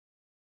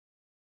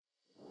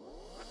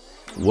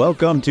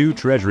Welcome to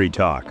Treasury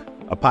Talk,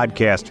 a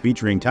podcast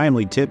featuring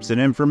timely tips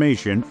and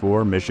information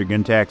for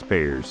Michigan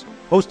taxpayers,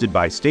 hosted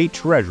by State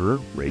Treasurer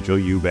Rachel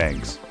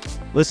Eubanks.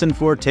 Listen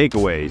for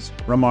takeaways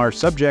from our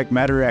subject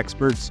matter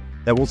experts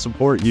that will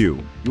support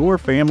you, your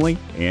family,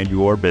 and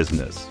your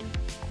business.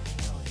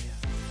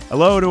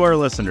 Hello to our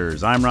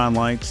listeners. I'm Ron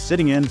Likes,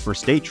 sitting in for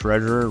State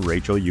Treasurer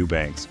Rachel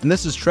Eubanks, and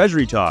this is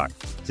Treasury Talk.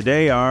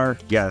 Today, our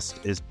guest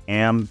is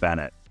Pam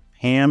Bennett.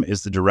 Pam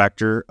is the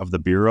Director of the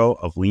Bureau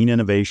of Lean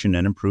Innovation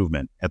and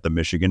Improvement at the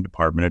Michigan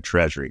Department of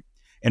Treasury,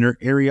 and her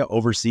area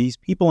oversees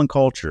people and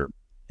culture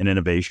and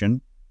innovation.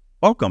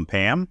 Welcome,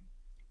 Pam.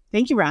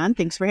 Thank you, Ron.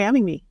 Thanks for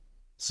having me.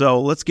 So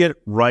let's get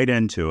right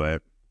into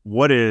it.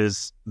 What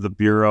is the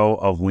Bureau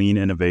of Lean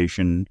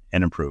Innovation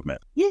and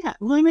Improvement? Yeah,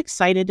 well, I'm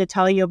excited to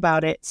tell you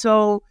about it.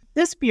 So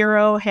this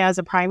bureau has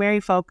a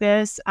primary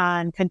focus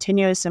on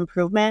continuous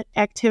improvement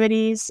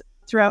activities.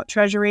 Throughout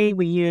Treasury,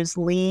 we use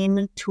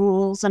lean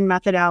tools and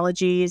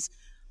methodologies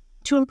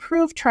to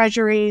improve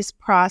Treasury's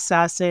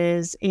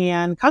processes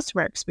and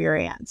customer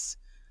experience.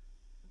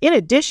 In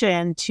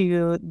addition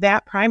to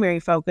that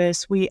primary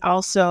focus, we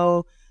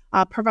also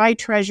provide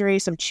Treasury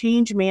some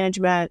change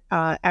management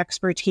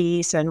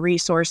expertise and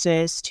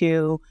resources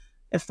to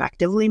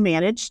effectively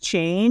manage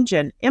change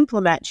and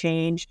implement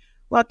change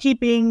while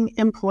keeping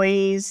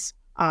employees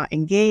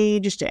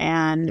engaged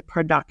and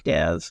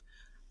productive.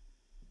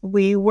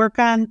 We work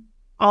on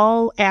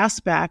all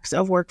aspects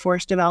of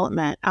workforce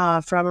development,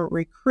 from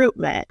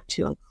recruitment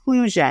to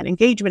inclusion,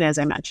 engagement, as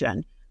I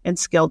mentioned, and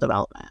skill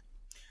development.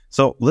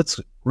 So let's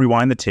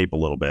rewind the tape a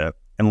little bit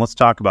and let's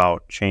talk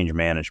about change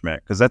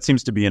management, because that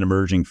seems to be an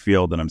emerging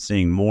field that I'm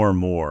seeing more and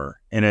more.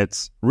 And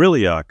it's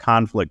really a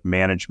conflict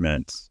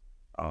management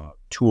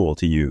tool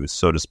to use,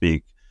 so to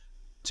speak,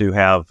 to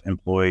have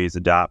employees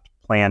adopt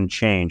planned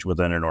change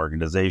within an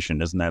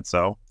organization. Isn't that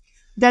so?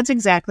 That's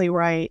exactly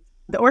right.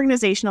 The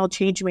organizational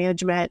change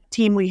management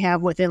team we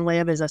have within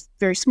LIB is a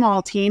very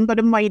small team, but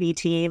a mighty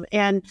team.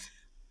 And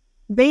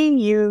they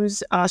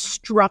use a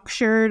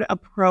structured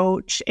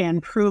approach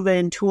and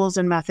proven tools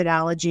and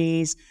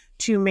methodologies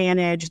to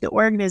manage the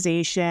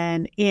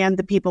organization and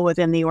the people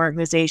within the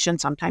organization,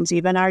 sometimes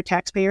even our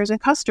taxpayers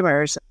and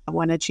customers,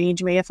 when a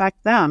change may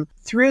affect them,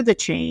 through the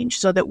change,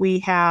 so that we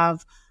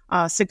have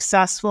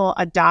successful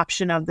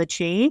adoption of the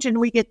change, and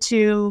we get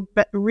to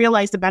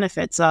realize the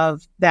benefits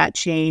of that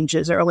change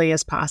as early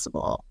as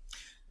possible.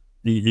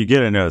 You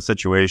get into a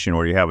situation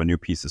where you have a new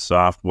piece of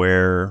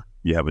software,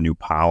 you have a new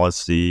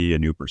policy, a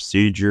new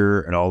procedure,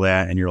 and all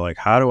that, and you're like,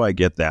 how do I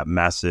get that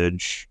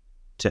message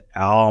to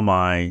all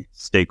my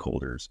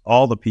stakeholders,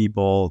 all the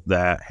people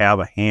that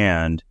have a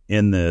hand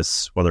in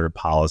this, whether a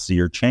policy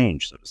or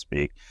change, so to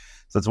speak?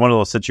 So it's one of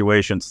those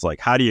situations, like,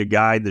 how do you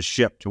guide the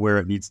ship to where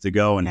it needs to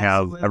go and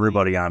Absolutely. have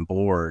everybody on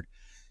board?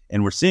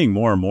 And we're seeing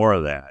more and more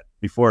of that.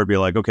 Before it'd be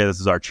like, okay, this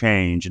is our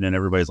change. And then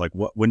everybody's like,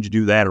 when'd you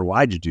do that? Or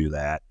why'd you do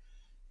that?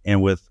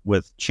 And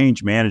with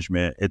change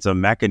management, it's a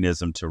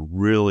mechanism to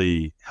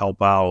really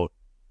help out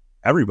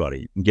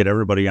everybody and get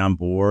everybody on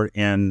board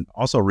and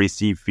also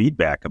receive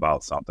feedback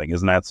about something.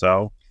 Isn't that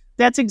so?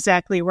 That's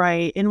exactly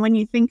right. And when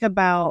you think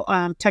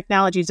about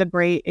technology is a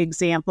great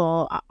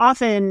example.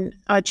 Often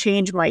a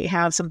change might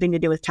have something to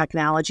do with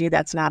technology.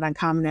 That's not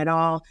uncommon at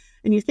all.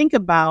 And you think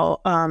about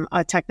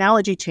a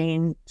technology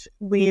change,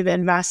 we've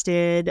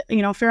invested,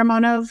 a fair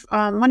amount of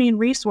money and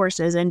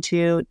resources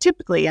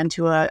typically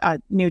into a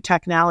new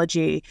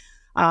technology.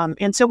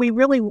 And so we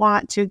really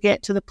want to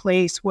get to the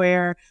place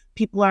where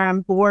people are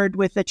on board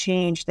with the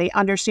change. They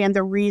understand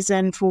the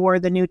reason for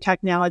the new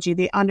technology.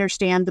 They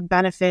understand the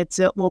benefits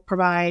it will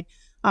provide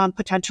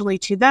potentially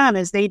to them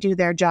as they do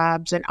their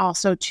jobs, and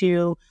also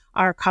to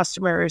our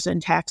customers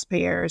and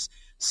taxpayers.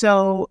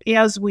 So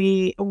as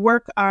we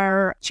work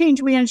our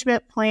change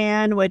management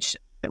plan, which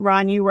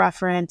Ron, you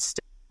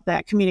referenced,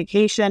 that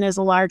communication is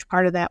a large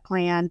part of that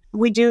plan.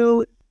 We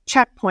do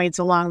checkpoints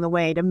along the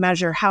way to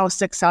measure how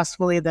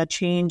successfully the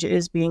change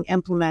is being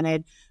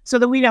implemented, so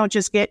that we don't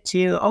just get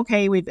to,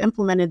 okay, we've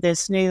implemented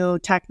this new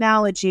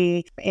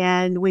technology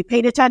and we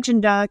paid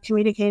attention to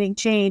communicating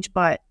change,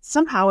 but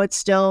somehow it's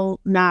still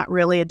not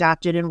really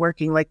adopted and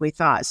working like we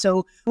thought.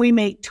 So we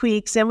make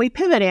tweaks and we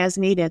pivot as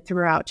needed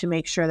throughout to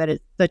make sure that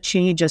the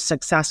change is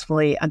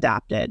successfully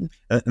adopted.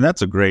 And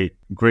that's a great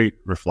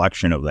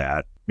reflection of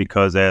that.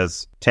 Because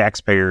as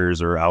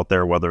taxpayers are out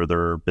there, whether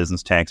they're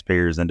business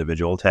taxpayers,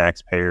 individual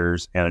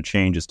taxpayers, and a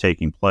change is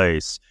taking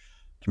place,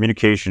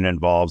 communication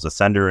involves a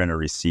sender and a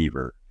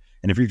receiver.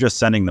 And if you're just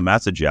sending the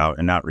message out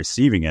and not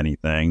receiving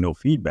anything, no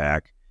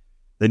feedback,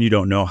 then you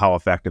don't know how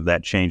effective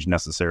that change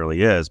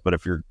necessarily is. But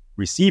if you're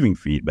receiving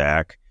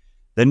feedback,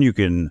 then you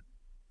can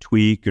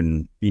tweak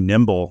and be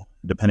nimble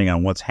depending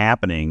on what's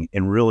happening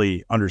and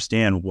really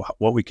understand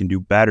what we can do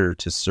better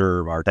to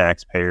serve our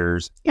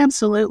taxpayers.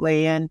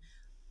 Absolutely. And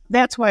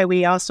that's why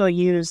we also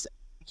use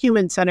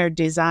human-centered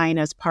design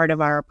as part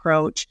of our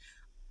approach,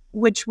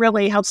 which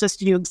really helps us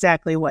to do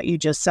exactly what you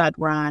just said,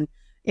 Ron.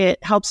 It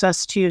helps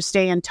us to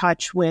stay in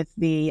touch with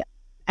the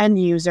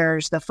end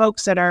users, the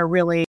folks that are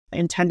really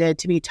intended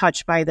to be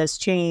touched by this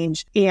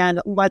change,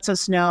 and lets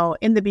us know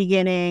in the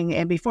beginning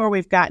and before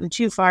we've gotten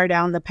too far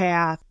down the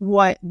path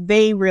what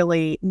they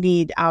really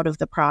need out of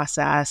the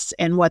process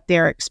and what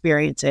their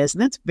experience is.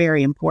 And that's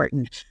very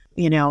important.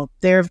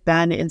 There have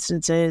been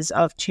instances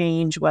of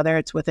change, whether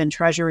it's within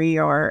Treasury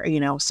or,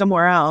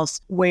 somewhere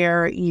else,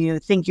 where you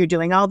think you're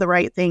doing all the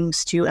right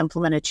things to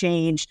implement a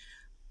change,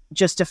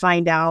 just to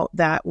find out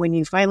that when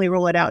you finally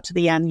roll it out to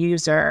the end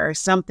user,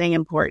 something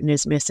important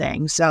is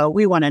missing. So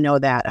we want to know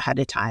that ahead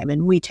of time,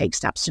 and we take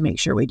steps to make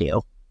sure we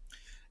do.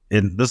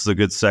 And this is a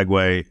good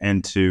segue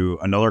into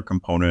another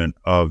component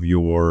of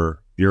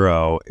your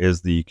bureau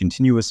is the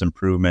Continuous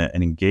Improvement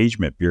and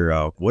Engagement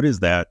Bureau. What is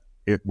that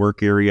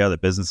work area, the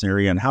business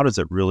area, and how does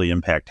it really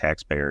impact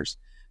taxpayers?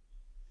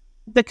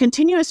 The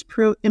continuous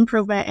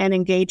improvement and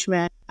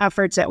engagement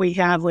efforts that we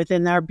have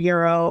within our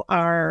bureau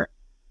are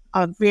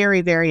a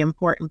very, very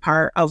important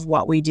part of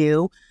what we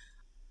do.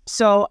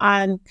 So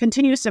on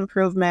continuous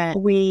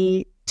improvement,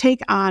 we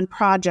take on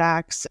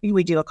projects.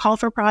 We do a call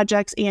for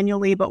projects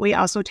annually, but we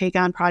also take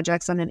on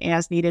projects on an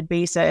as-needed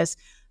basis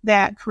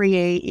that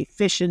create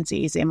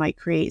efficiencies. They might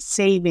create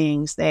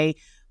savings. They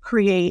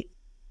create,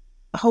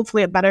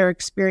 hopefully, a better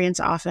experience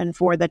often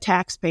for the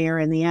taxpayer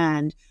in the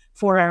end,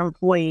 for our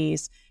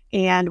employees.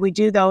 And we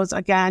do those,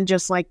 again,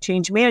 just like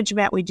change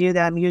management, we do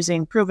them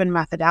using proven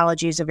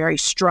methodologies, a very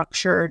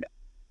structured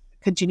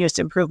continuous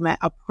improvement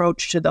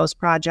approach to those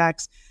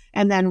projects.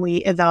 And then we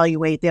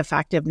evaluate the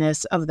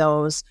effectiveness of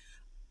those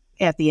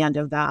at the end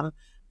of them.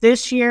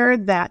 This year,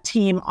 that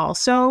team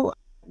also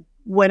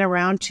went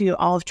around to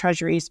all of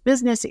Treasury's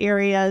business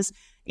areas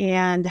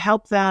and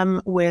helped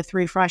them with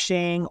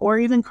refreshing or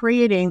even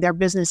creating their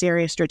business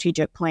area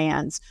strategic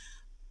plans.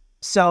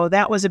 So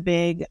that was a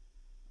big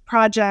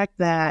project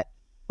that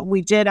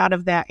we did out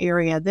of that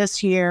area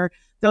this year.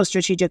 Those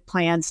strategic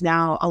plans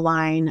now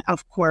align,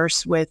 of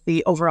course, with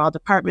the overall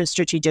department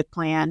strategic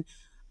plan.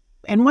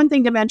 And one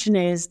thing to mention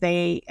is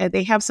they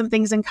have some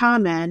things in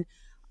common,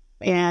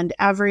 and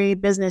every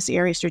business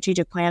area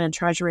strategic plan in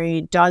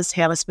Treasury does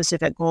have a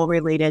specific goal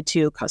related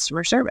to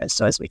customer service.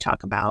 So as we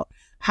talk about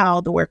how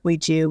the work we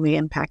do may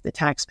impact the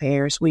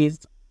taxpayers, we've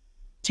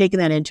taken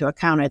that into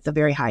account at the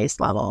very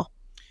highest level.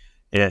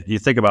 Yeah, you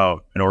think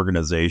about an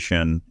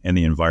organization and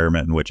the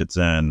environment in which it's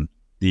in,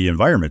 the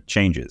environment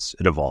changes,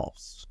 it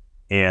evolves.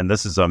 And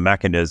this is a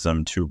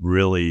mechanism to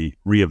really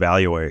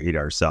reevaluate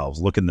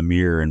ourselves, look in the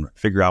mirror and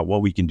figure out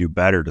what we can do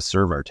better to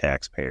serve our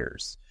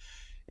taxpayers.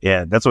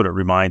 And that's what it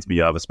reminds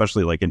me of,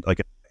 especially like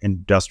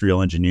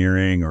industrial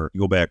engineering, or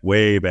you go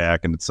way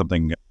back, and it's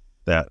something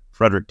that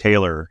Frederick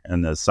Taylor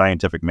and the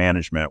scientific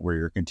management, where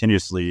you're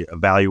continuously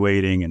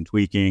evaluating and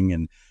tweaking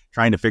and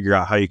trying to figure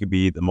out how you could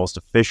be the most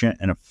efficient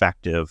and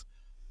effective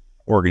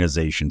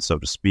organization, so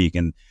to speak.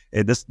 And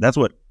that's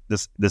what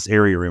this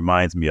area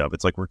reminds me of.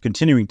 It's like we're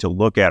continuing to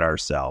look at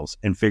ourselves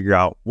and figure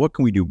out what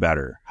can we do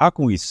better? How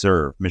can we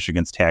serve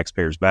Michigan's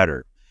taxpayers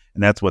better?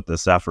 And that's what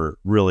this effort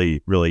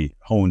really, really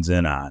hones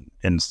in on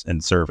in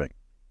serving.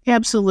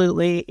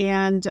 Absolutely.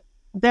 And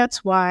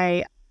that's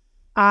why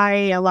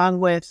I,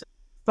 along with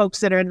folks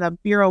that are in the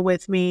bureau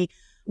with me,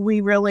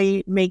 we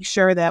really make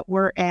sure that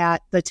we're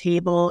at the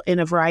table in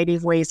a variety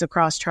of ways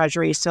across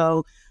Treasury.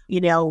 So,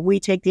 we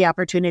take the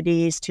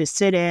opportunities to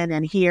sit in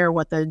and hear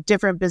what the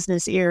different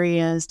business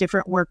areas,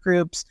 different work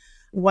groups,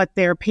 what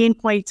their pain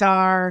points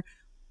are,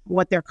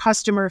 what their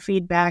customer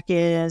feedback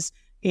is,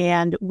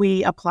 and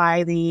we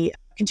apply the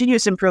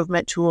continuous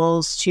improvement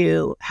tools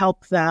to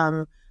help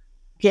them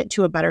get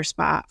to a better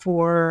spot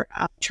for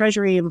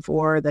Treasury and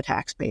for the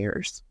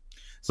taxpayers.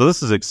 So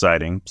this is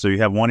exciting. So you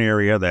have one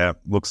area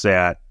that looks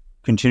at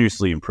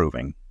continuously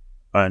improving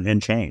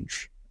and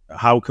change.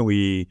 How can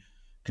we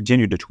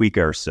continue to tweak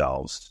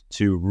ourselves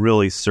to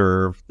really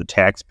serve the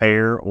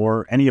taxpayer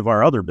or any of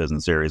our other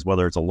business areas,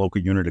 whether it's a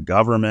local unit of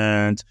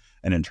government,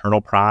 an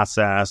internal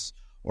process,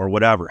 or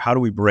whatever? How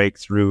do we break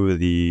through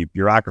the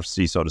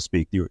bureaucracy, so to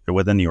speak,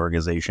 within the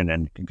organization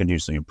and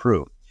continuously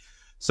improve?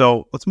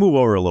 So let's move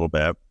over a little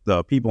bit.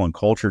 The People and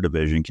Culture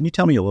Division. Can you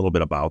tell me a little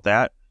bit about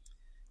that?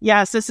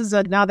 Yes, this is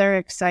another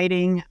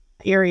exciting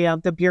area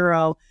of the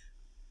Bureau.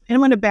 And I'm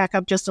going to back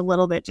up just a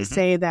little bit to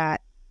say that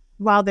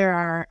while there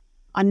are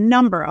a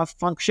number of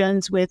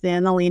functions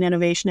within the Lean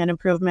Innovation and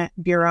Improvement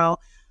Bureau,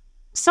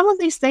 some of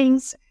these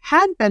things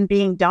had been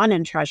being done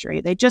in Treasury.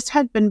 They just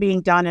had been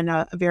being done in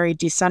a very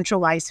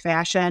decentralized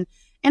fashion.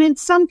 And in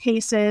some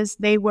cases,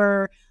 they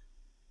were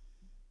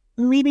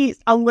maybe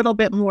a little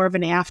bit more of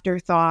an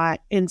afterthought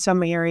in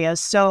some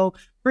areas. So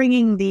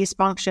bringing these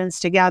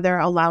functions together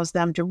allows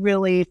them to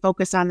really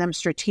focus on them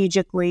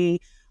strategically,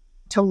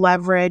 to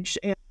leverage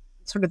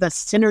sort of the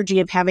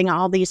synergy of having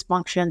all these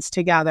functions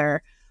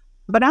together.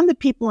 But on the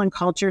people and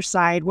culture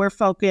side, we're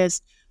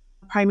focused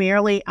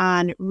primarily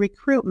on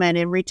recruitment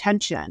and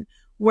retention.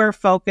 We're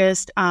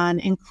focused on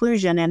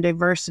inclusion and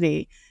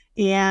diversity.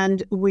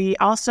 And we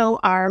also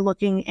are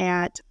looking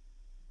at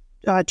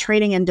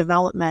training and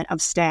development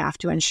of staff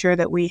to ensure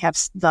that we have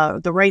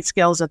the right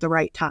skills at the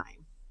right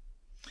time.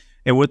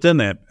 And within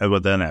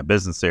that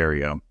business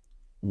area,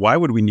 why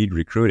would we need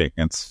recruiting?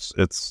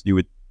 It's you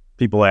would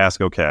people ask,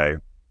 okay,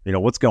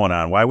 what's going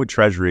on? Why would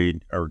Treasury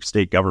or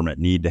state government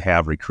need to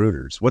have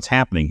recruiters? What's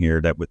happening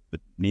here that would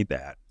need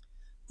that?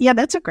 Yeah,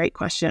 that's a great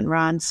question,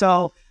 Ron.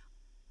 So,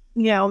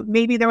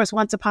 maybe there was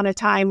once upon a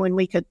time when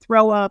we could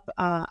throw up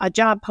a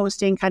job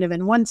posting kind of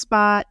in one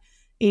spot,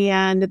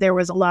 and there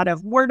was a lot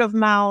of word of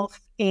mouth,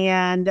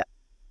 and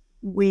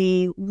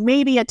we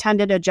maybe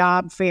attended a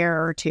job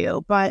fair or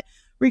two. But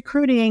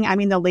recruiting,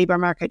 the labor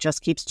market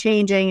just keeps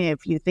changing.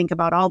 If you think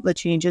about all the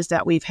changes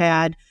that we've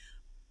had,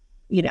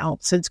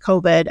 since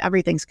COVID,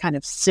 everything's kind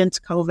of since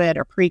COVID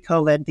or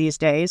pre-COVID these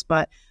days.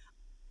 But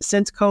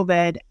since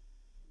COVID,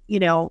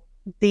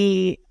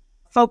 the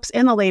folks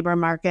in the labor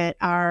market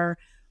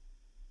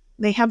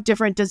they have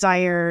different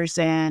desires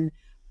and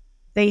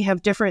they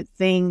have different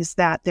things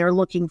that they're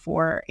looking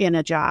for in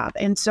a job.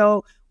 And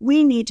so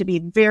we need to be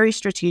very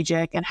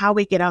strategic in how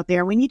we get out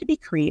there. We need to be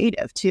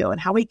creative too, and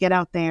how we get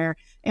out there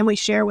and we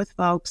share with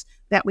folks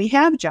that we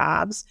have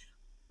jobs,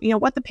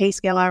 what the pay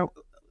scale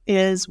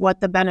is,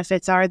 what the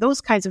benefits are, those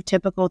kinds of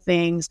typical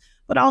things,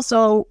 but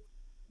also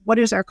what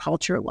is our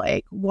culture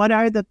like? What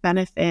are the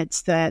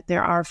benefits that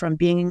there are from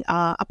being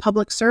a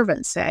public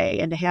servant, say,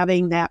 and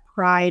having that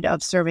pride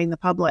of serving the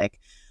public,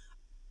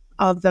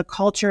 of the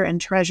culture and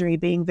Treasury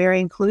being very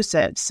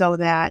inclusive so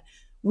that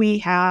we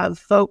have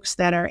folks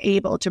that are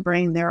able to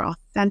bring their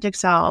authentic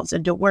selves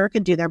into work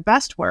and do their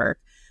best work.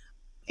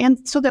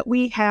 And so that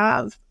we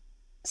have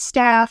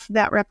staff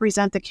that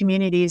represent the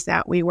communities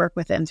that we work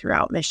within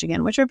throughout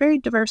Michigan, which are very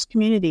diverse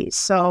communities.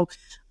 So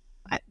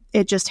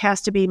it just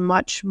has to be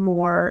much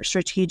more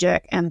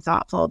strategic and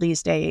thoughtful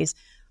these days.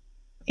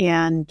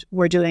 And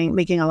we're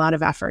making a lot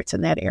of efforts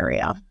in that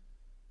area.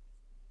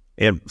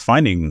 And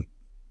finding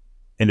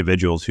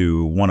individuals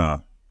who want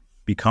to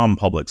become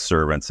public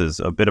servants is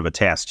a bit of a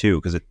task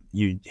too, because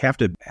you have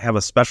to have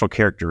a special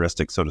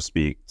characteristic, so to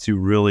speak, to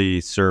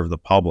really serve the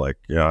public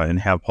and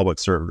have public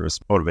service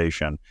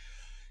motivation.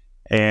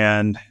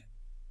 And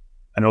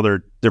I know there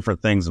are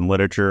different things in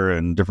literature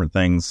and different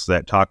things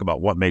that talk about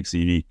what makes a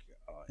unique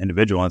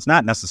individual. And it's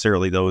not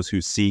necessarily those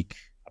who seek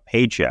a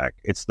paycheck.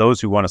 It's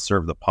those who want to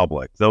serve the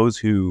public, those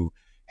who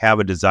have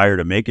a desire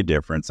to make a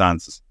difference on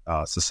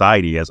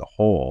society as a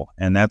whole.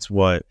 And that's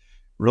what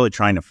really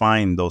trying to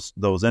find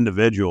those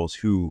individuals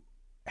who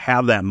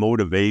have that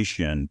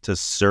motivation to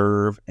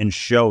serve and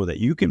show that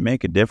you can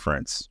make a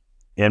difference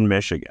in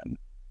Michigan.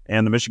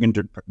 And the Michigan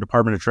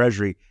Department of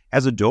Treasury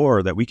has a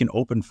door that we can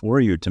open for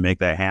you to make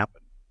that happen.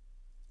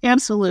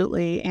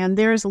 Absolutely. And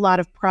there's a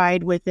lot of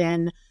pride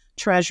within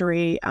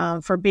Treasury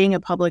for being a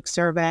public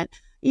servant.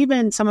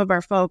 Even some of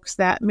our folks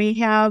that may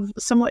have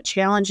somewhat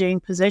challenging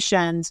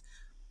positions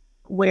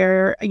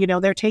where,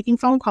 they're taking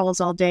phone calls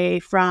all day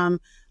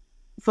from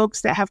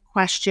folks that have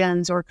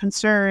questions or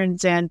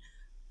concerns and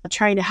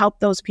trying to help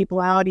those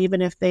people out,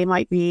 even if they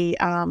might be,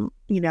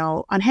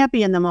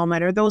 unhappy in the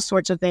moment or those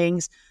sorts of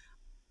things.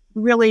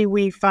 Really,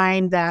 we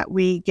find that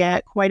we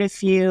get quite a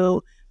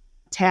few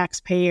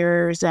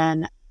taxpayers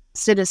and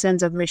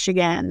citizens of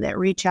Michigan that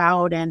reach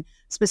out and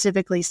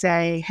specifically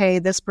say, hey,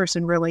 this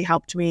person really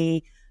helped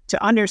me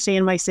to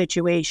understand my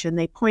situation.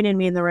 They pointed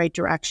me in the right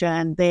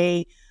direction.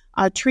 They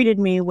treated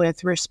me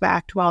with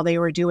respect while they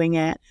were doing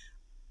it.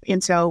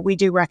 And so we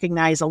do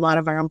recognize a lot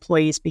of our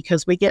employees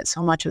because we get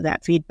so much of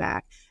that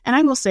feedback. And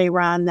I will say,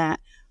 Ron, that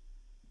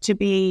to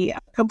be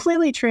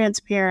completely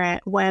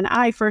transparent, when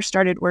I first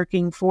started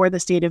working for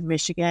the state of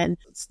Michigan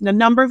a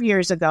number of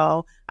years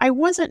ago, I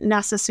wasn't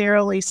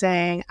necessarily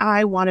saying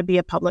I want to be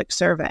a public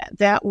servant.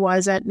 That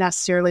wasn't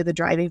necessarily the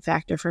driving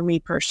factor for me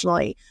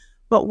personally.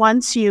 But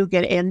once you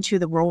get into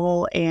the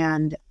role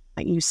and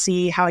you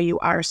see how you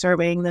are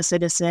serving the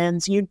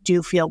citizens, you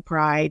do feel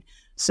pride.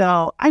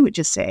 So I would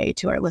just say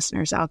to our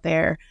listeners out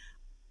there,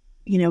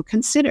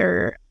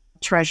 consider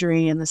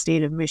Treasury in the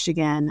state of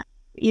Michigan.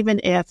 Even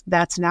if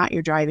that's not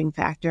your driving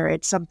factor,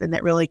 it's something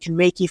that really can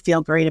make you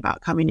feel great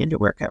about coming into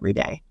work every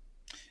day.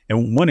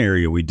 And one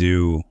area we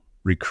do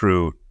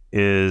recruit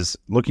is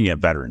looking at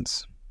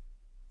veterans.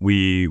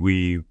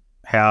 We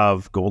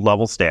have gold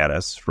level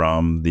status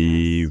from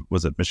the,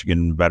 was it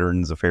Michigan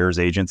Veterans Affairs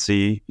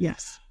Agency?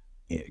 Yes.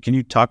 Can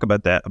you talk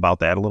about that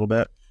a little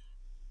bit?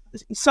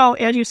 So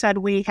as you said,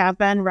 we have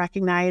been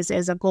recognized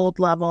as a gold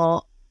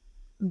level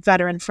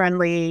veteran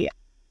friendly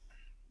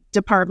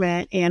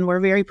department, and we're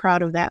very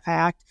proud of that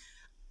fact.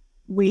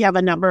 We have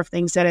a number of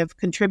things that have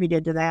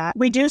contributed to that.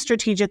 We do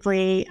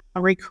strategically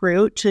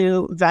recruit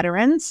to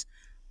veterans,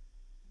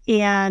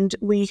 and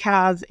we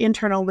have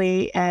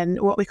internally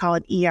what we call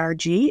an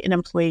ERG, an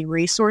employee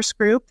resource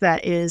group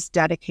that is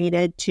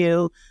dedicated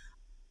to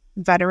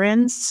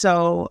veterans.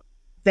 So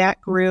that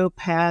group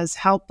has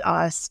helped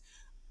us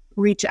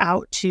reach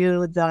out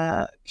to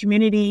the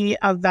community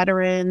of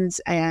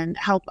veterans and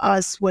help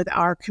us with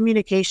our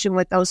communication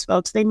with those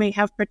folks. They may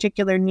have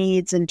particular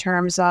needs in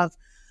terms of,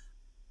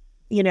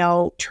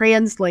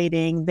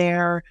 translating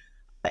their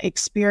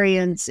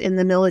experience in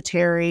the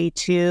military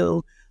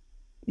to,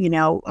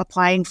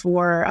 applying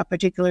for a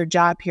particular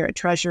job here at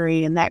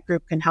Treasury, and that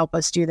group can help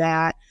us do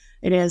that.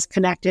 It has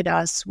connected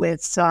us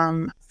with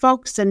some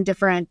folks in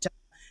different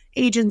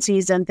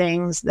agencies and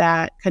things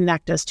that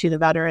connect us to the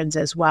veterans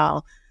as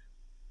well.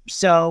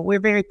 So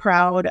we're very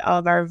proud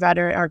of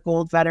our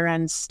gold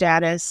veteran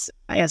status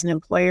as an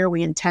employer.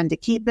 We intend to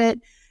keep it,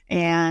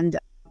 and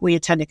we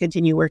intend to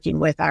continue working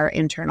with our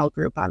internal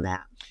group on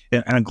that.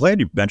 And I'm glad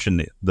you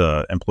mentioned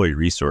the employee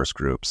resource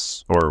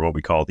groups, or what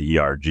we call the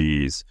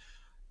ERGs,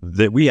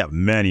 that we have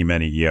many,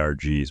 many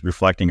ERGs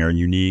reflecting our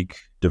unique,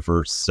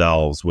 diverse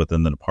selves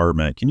within the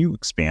department. Can you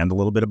expand a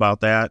little bit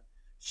about that?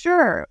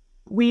 Sure.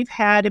 We've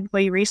had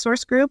employee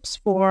resource groups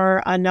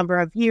for a number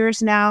of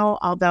years now,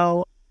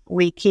 although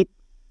we keep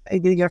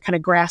kind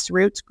of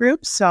grassroots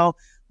groups. So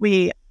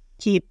we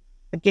keep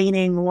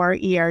gaining more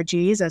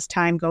ERGs as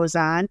time goes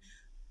on.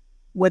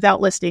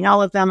 Without listing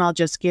all of them, I'll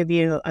just give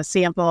you a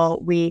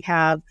sample. We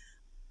have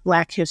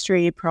Black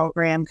History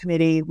Program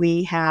Committee.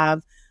 We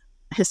have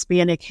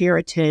Hispanic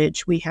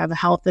Heritage. We have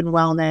Health and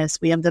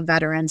Wellness. We have the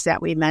veterans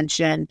that we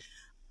mentioned.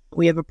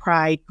 We have a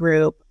Pride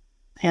group.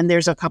 And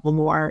there's a couple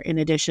more in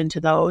addition to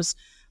those.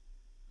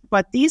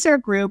 But these are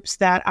groups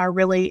that are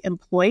really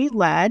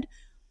employee-led,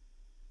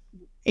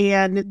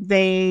 and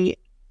they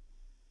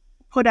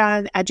put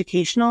on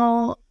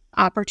educational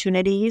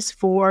opportunities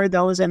for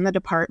those in the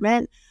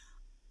department.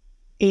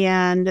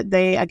 And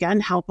they, again,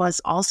 help us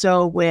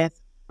also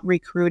with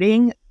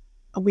recruiting.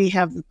 We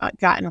have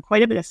gotten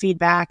quite a bit of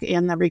feedback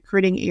in the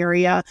recruiting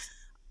area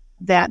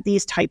that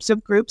these types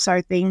of groups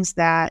are things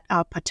that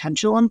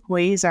potential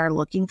employees are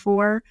looking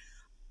for.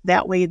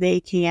 That way they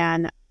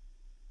can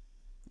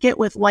get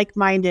with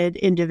like-minded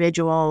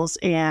individuals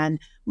and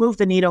move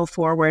the needle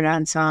forward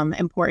on some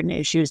important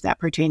issues that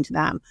pertain to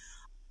them.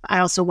 I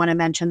also want to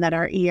mention that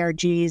our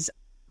ERGs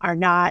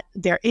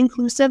they're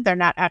inclusive, they're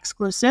not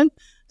exclusive.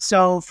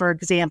 So, for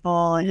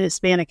example, a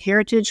Hispanic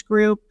Heritage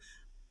group,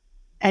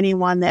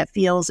 anyone that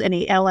feels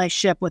any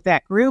allyship with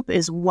that group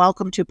is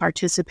welcome to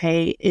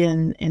participate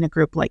in a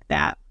group like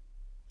that.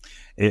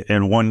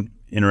 And one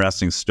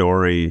interesting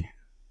story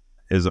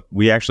is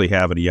we actually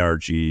have an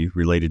ERG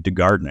related to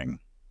gardening.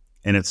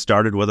 And it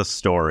started with a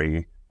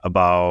story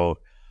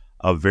about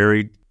a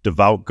very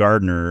devout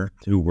gardener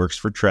who works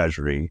for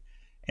Treasury.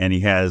 And he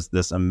has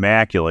this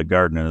immaculate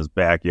garden in his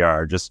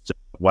backyard, just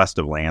west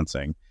of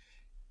Lansing.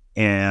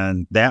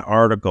 And that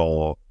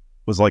article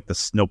was like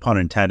this, no pun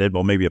intended,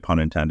 well, maybe a pun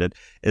intended,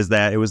 is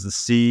that it was the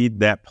seed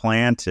that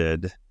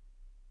planted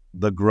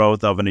the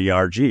growth of an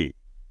ERG.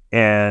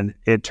 And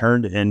it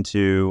turned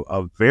into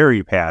a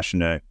very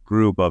passionate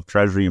group of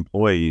Treasury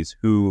employees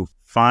who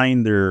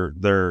find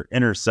their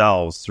inner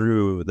selves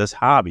through this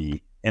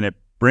hobby, and it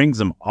brings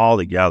them all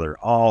together,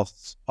 all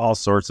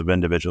sorts of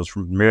individuals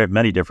from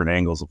many different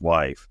angles of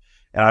life.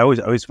 And I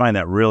always find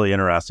that really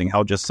interesting,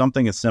 how just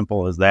something as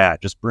simple as that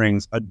just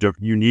brings a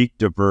unique,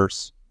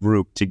 diverse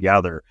group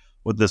together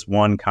with this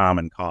one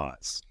common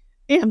cause.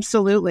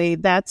 Absolutely.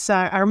 That's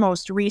our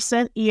most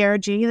recent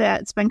ERG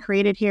that's been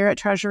created here at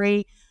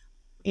Treasury.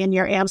 And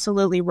you're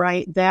absolutely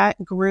right.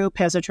 That group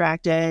has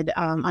attracted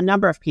a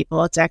number of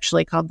people. It's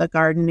actually called the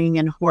Gardening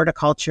and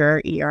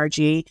Horticulture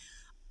ERG.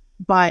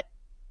 But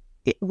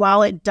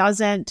while it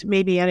doesn't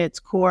maybe at its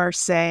core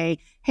say,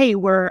 hey,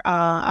 we're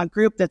a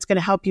group that's going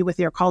to help you with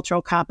your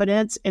cultural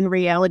competence, in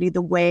reality,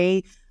 the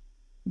way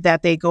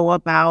that they go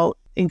about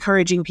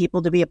encouraging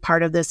people to be a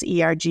part of this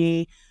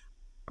ERG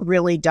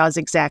really does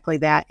exactly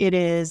that. It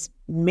is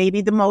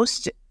maybe the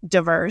most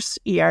diverse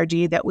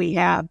ERG that we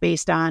have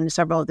based on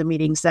several of the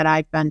meetings that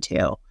I've been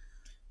to.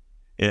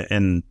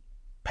 In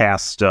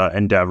past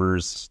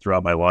endeavors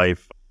throughout my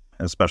life,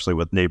 especially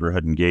with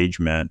neighborhood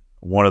engagement,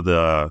 one of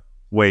the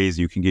ways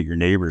you can get your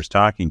neighbors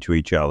talking to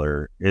each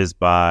other is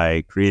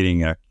by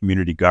creating a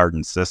community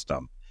garden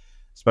system,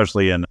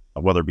 especially in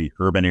whether it be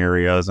urban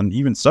areas and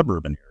even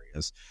suburban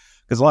areas.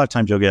 Because a lot of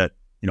times you'll get,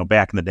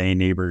 back in the day,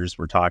 neighbors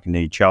were talking to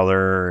each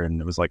other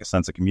and it was like a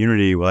sense of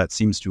community. Well, that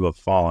seems to have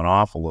fallen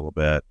off a little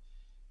bit.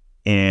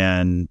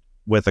 And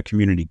with a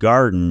community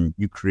garden,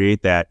 you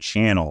create that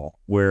channel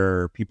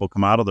where people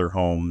come out of their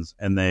homes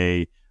and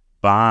they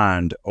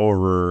bond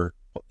over,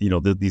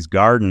 these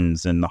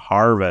gardens and the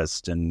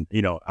harvest and,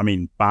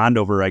 bond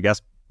over, I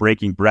guess,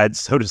 breaking bread,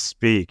 so to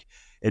speak.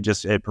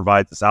 It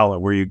provides this outlet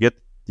where you get,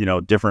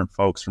 different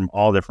folks from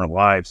all different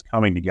lives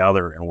coming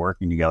together and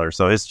working together.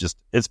 So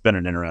it's been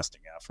an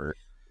interesting effort.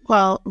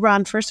 Well,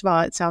 Ron, first of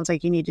all, it sounds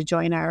like you need to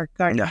join our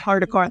Garden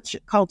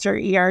Horticulture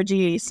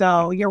ERG.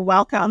 So you're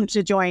welcome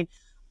to join.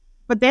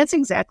 But that's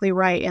exactly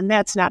right. And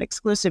that's not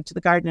exclusive to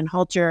the Garden and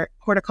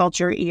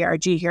Horticulture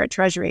ERG here at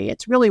Treasury.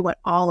 It's really what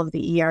all of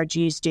the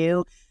ERGs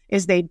do,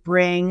 is they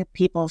bring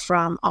people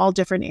from all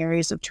different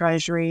areas of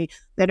Treasury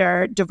that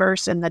are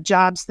diverse in the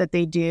jobs that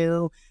they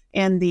do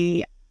and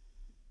the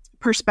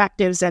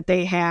perspectives that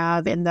they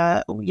have and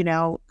the,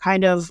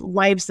 kind of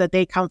lives that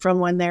they come from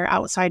when they're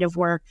outside of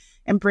work,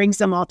 and brings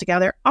them all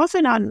together,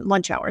 often on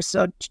lunch hours.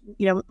 So,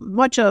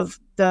 much of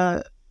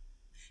the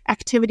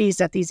activities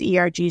that these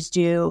ERGs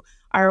do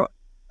are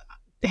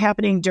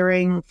happening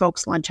during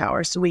folks' lunch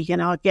hours. So we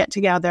can all get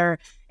together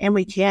and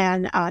we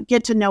can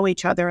get to know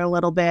each other a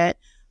little bit.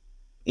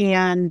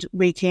 And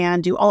we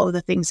can do all of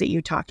the things that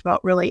you talked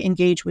about, really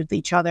engage with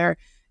each other.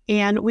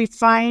 And we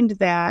find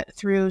that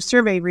through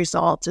survey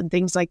results and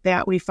things like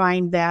that, we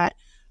find that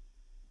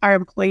our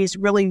employees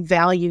really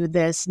value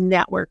this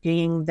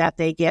networking that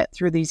they get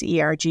through these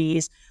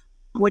ERGs,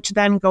 which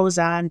then goes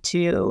on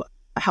to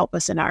help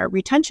us in our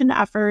retention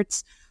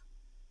efforts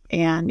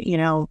and,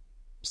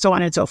 so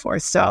on and so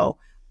forth. So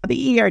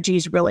the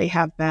ERGs really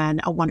have been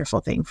a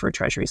wonderful thing for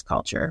Treasury's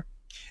culture.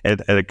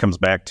 And it comes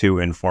back to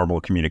informal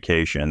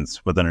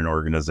communications within an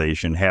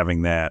organization,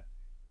 having that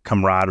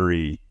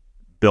camaraderie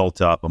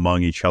built up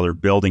among each other,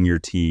 building your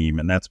team.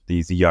 And that's what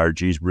these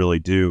ERGs really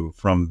do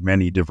from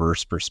many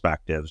diverse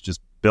perspectives,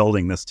 just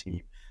building this team,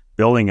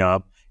 building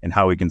up and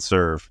how we can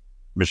serve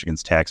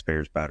Michigan's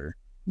taxpayers better.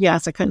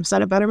 Yes, I couldn't have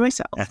said it better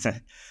myself.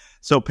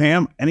 So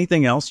Pam,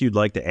 anything else you'd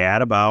like to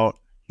add about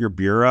your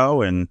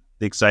bureau and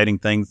the exciting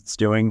things it's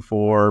doing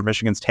for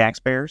Michigan's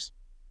taxpayers?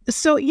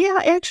 So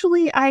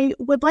actually, I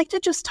would like to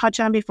just touch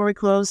on before we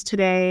close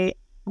today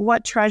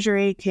what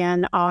Treasury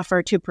can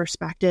offer to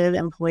prospective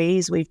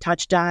employees. We've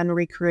touched on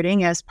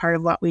recruiting as part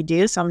of what we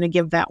do, so I'm going to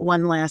give that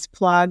one last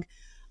plug.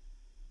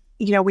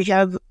 We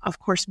have, of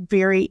course,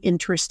 very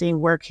interesting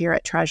work here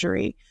at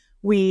Treasury.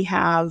 We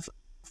have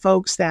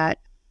folks that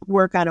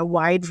work on a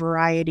wide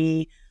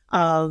variety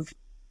of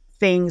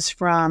things,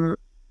 from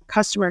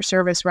customer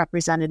service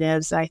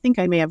representatives that I think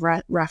I may have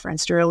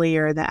referenced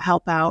earlier that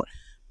help out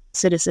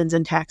citizens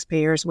and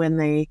taxpayers when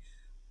they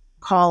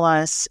call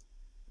us,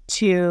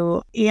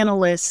 to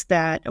analysts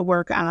that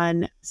work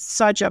on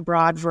such a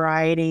broad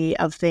variety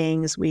of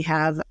things. We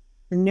have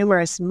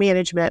numerous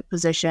management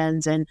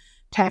positions and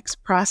tax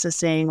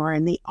processing or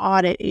in the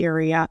audit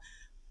area.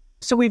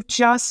 So we've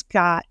just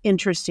got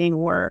interesting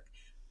work.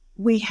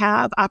 We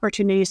have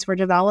opportunities for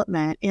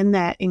development in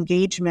that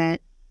engagement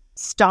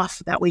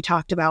stuff that we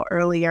talked about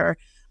earlier.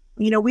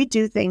 We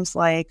do things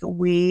like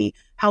we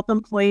help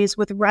employees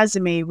with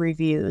resume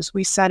reviews.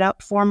 We set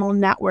up formal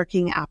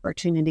networking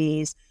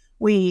opportunities.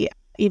 We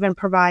even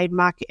provide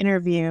mock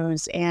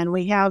interviews, and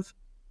we have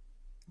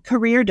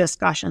career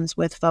discussions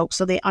with folks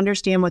so they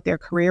understand what their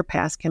career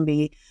paths can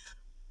be.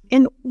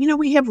 And,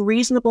 we have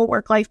reasonable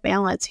work-life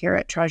balance here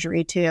at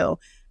Treasury too.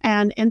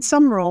 And in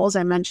some roles,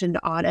 I mentioned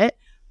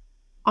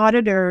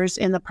auditors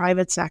in the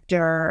private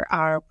sector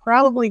are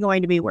probably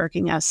going to be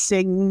working a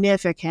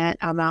significant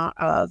amount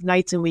of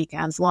nights and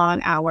weekends,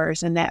 long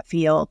hours in that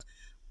field.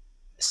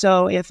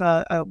 So if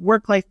a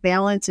work-life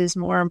balance is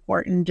more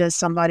important to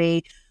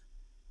somebody,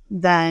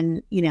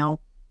 then,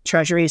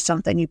 Treasury is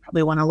something you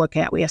probably want to look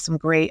at. We have some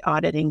great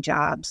auditing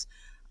jobs.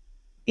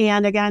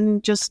 And again,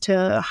 just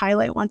to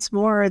highlight once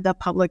more, the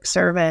public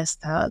service,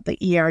 the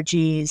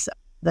ERGs,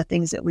 the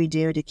things that we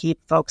do to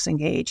keep folks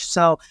engaged.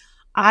 So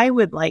I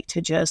would like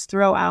to just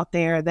throw out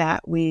there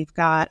that we've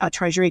got a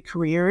Treasury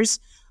Careers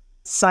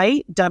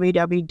site,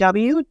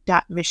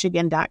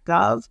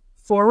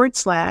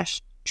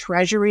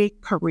 www.michigan.gov/Treasury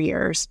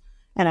Careers.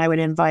 And I would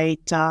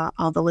invite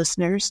all the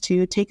listeners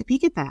to take a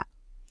peek at that.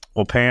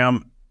 Well,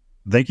 Pam,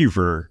 thank you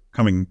for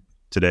coming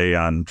today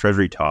on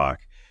Treasury Talk.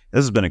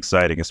 This has been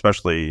exciting,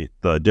 especially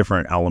the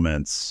different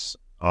elements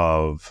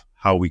of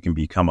how we can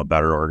become a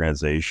better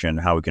organization,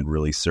 how we can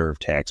really serve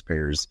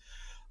taxpayers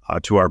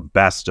to our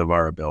best of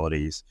our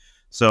abilities.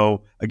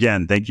 So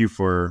again, thank you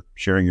for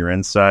sharing your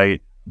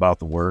insight about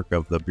the work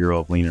of the Bureau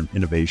of Lean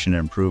Innovation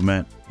and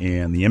Improvement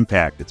and the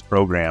impact its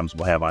programs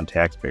will have on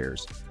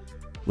taxpayers.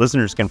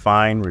 Listeners can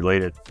find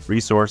related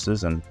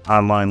resources and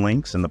online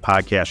links in the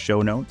podcast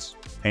show notes.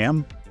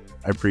 Pam,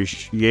 I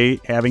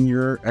appreciate having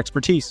your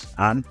expertise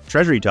on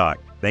Treasury Talk.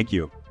 Thank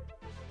you.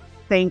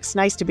 Thanks.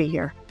 Nice to be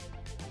here.